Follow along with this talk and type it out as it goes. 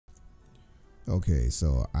Okay,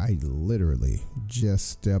 so I literally just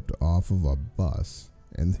stepped off of a bus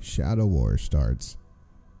and the Shadow War starts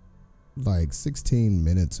like 16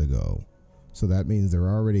 minutes ago. So that means they're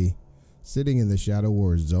already sitting in the Shadow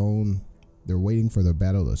War zone. They're waiting for the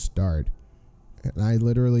battle to start. And I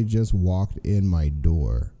literally just walked in my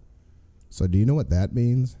door. So do you know what that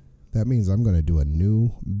means? That means I'm going to do a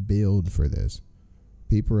new build for this.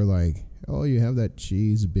 People are like, oh, you have that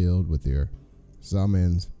cheese build with your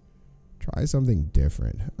summons. Try something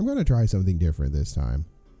different. I'm going to try something different this time.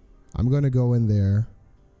 I'm going to go in there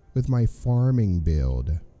with my farming build.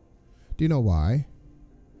 Do you know why?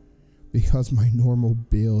 Because my normal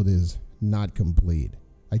build is not complete.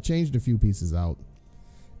 I changed a few pieces out.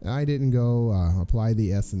 I didn't go apply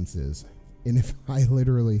the essences. And if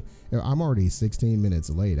I'm already 16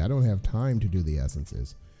 minutes late. I don't have time to do the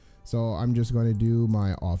essences. So I'm just going to do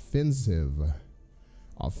my offensive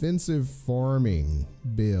farming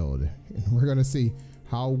build. And we're going to see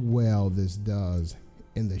how well this does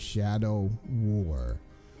in the Shadow War.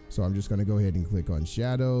 So I'm just going to go ahead and click on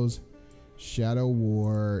Shadows. Shadow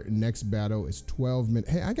War. Next battle is 12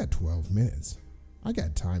 minutes. Hey, I got 12 minutes. I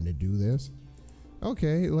got time to do this.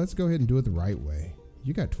 Okay, let's go ahead and do it the right way.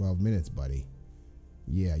 You got 12 minutes, buddy.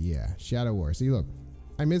 Yeah. Shadow War. See, look,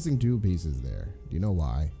 I'm missing 2 pieces there. Do you know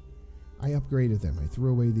why? I upgraded them. I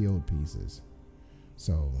threw away the old pieces.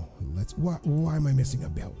 So why am I missing a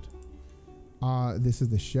belt? This is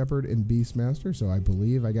the Shepherd and Beastmaster. So I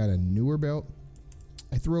believe I got a newer belt.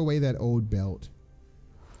 I threw away that old belt.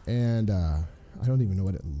 And I don't even know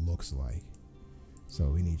what it looks like. So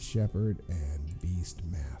we need Shepherd and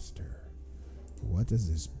Beastmaster. What does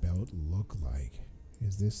this belt look like?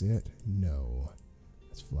 Is this it? No.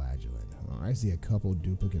 It's Flagellant. Oh, I see a couple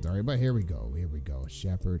duplicates. All right, but here we go.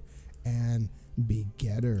 Shepherd and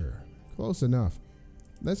Begetter. Close enough.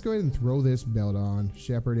 Let's go ahead and throw this belt on.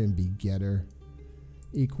 Shepherd and Begetter.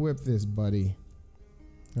 Equip this, buddy.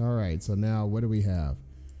 All right, so now what do we have?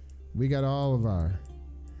 We got all of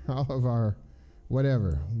our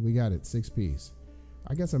whatever. We got it, 6 piece.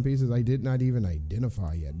 I got some pieces I did not even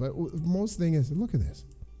identify yet. But most thing is, look at this.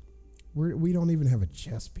 We don't even have a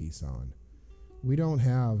chest piece on. We don't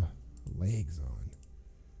have legs on.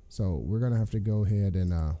 So we're going to have to go ahead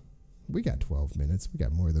and, we got 12 minutes. We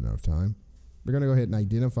got more than enough time. We're going to go ahead and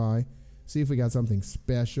identify, see if we got something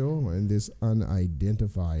special in this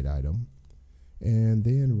unidentified item. And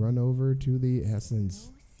then run over to the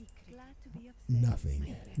essence.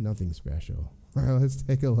 Nothing special. All right, let's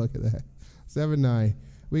take a look at that. 7-9.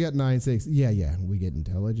 We got 9-6. Yeah. We get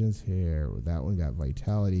intelligence here. That one got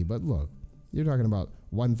vitality. But look, you're talking about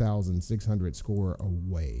 1,600 score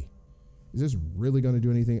away. Is this really going to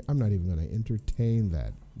do anything? I'm not even going to entertain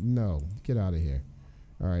that. No, get out of here.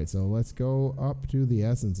 All right, so let's go up to the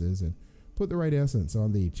essences and put the right essence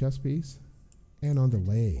on the chest piece and on the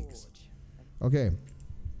legs. Okay,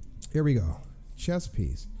 here we go. Chest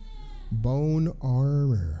piece. Bone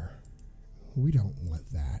armor. We don't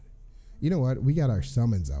want that. You know what? We got our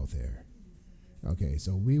summons out there. Okay,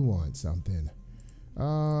 so we want something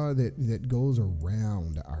that goes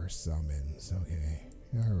around our summons. Okay.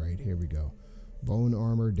 All right, here we go. Bone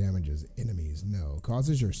armor damages enemies. No.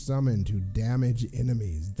 Causes your summon to damage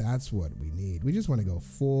enemies. That's what we need. We just want to go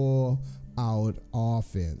full out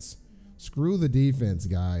offense. Screw the defense,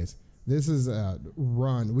 guys. This is a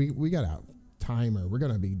run. We got a timer. We're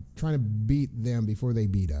going to be trying to beat them before they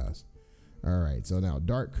beat us. All right, so now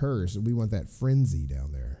Dark Curse. We want that Frenzy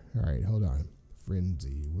down there. All right, hold on.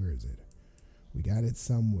 Frenzy, where is it? We got it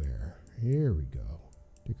somewhere. Here we go.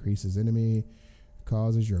 Decreases enemy,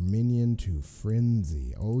 causes your minion to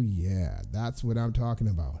frenzy. Oh yeah, that's what I'm talking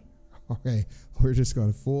about. Okay, we're just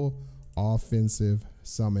going full offensive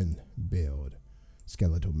summon build.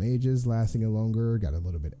 Skeletal mages lasting longer, got a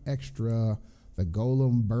little bit extra. The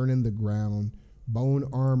golem burning the ground. Bone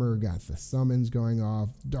armor got the summons going off.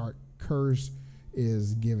 Dark Curse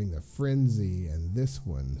is giving the frenzy, and this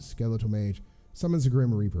one, Skeletal Mage, summons the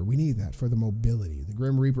Grim Reaper. We need that for the mobility. The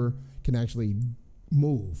Grim Reaper can actually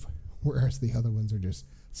move, whereas the other ones are just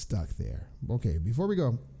stuck there. Okay, before we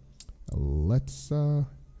go, let's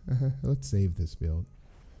save this build.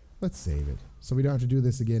 Let's save it so we don't have to do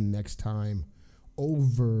this again next time.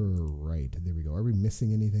 Overwrite. There we go. Are we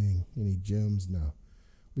missing anything? Any gems? No.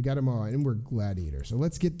 We got them all, and we're Gladiator. So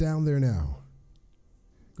let's get down there now.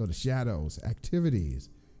 Go to Shadows, Activities,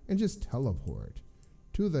 and just teleport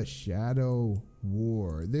to the Shadow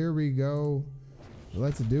War. There we go.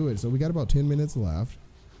 Let's do it. So we got about 10 minutes left.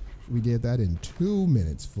 We did that in 2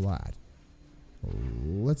 minutes flat.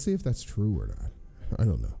 Let's see if that's true or not. I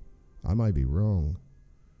don't know. I might be wrong.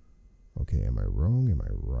 Okay, am I wrong? Am I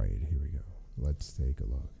right? Here we go. Let's take a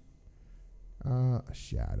look.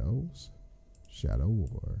 Shadows. Shadow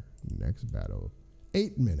War. Next battle.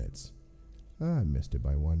 8 minutes. I missed it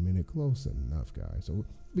by 1 minute. Close enough, guys. So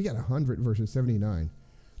we got 100 versus 79.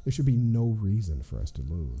 There should be no reason for us to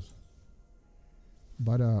lose.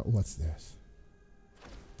 But, what's this?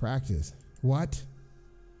 Practice. What?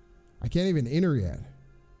 I can't even enter yet.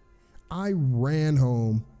 I ran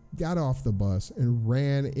home, got off the bus, and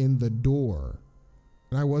ran in the door.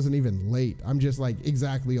 And I wasn't even late. I'm just like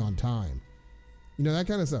exactly on time. You know, that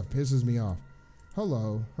kind of stuff pisses me off.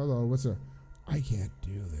 Hello, what's up? I can't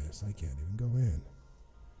do this. I can't even go in.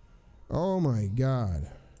 Oh my God.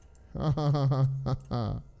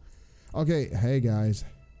 Okay, hey guys.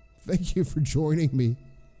 Thank you for joining me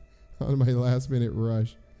on my last minute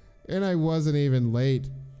rush. And I wasn't even late.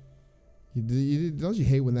 Don't you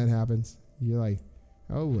hate when that happens? You're like,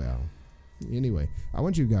 oh well. Anyway, I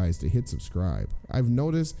want you guys to hit subscribe. I've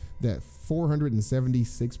noticed that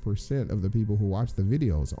 476% of the people who watch the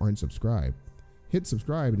videos aren't subscribed. Hit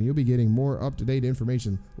subscribe and you'll be getting more up-to-date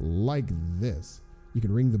information like this. You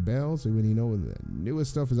can ring the bell so when you know when the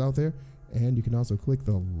newest stuff is out there, and you can also click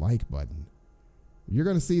the like button. You're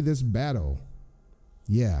going to see this battle,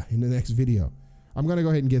 yeah, in the next video. I'm going to go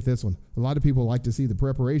ahead and get this one. A lot of people like to see the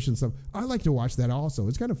preparation stuff. I like to watch that also.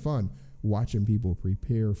 It's kind of fun watching people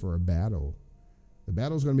prepare for a battle. The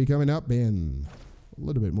battle's going to be coming up in a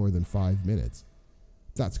little bit more than 5 minutes.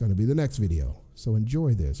 That's going to be the next video. So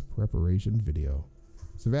enjoy this preparation video.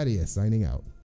 Savadious signing out.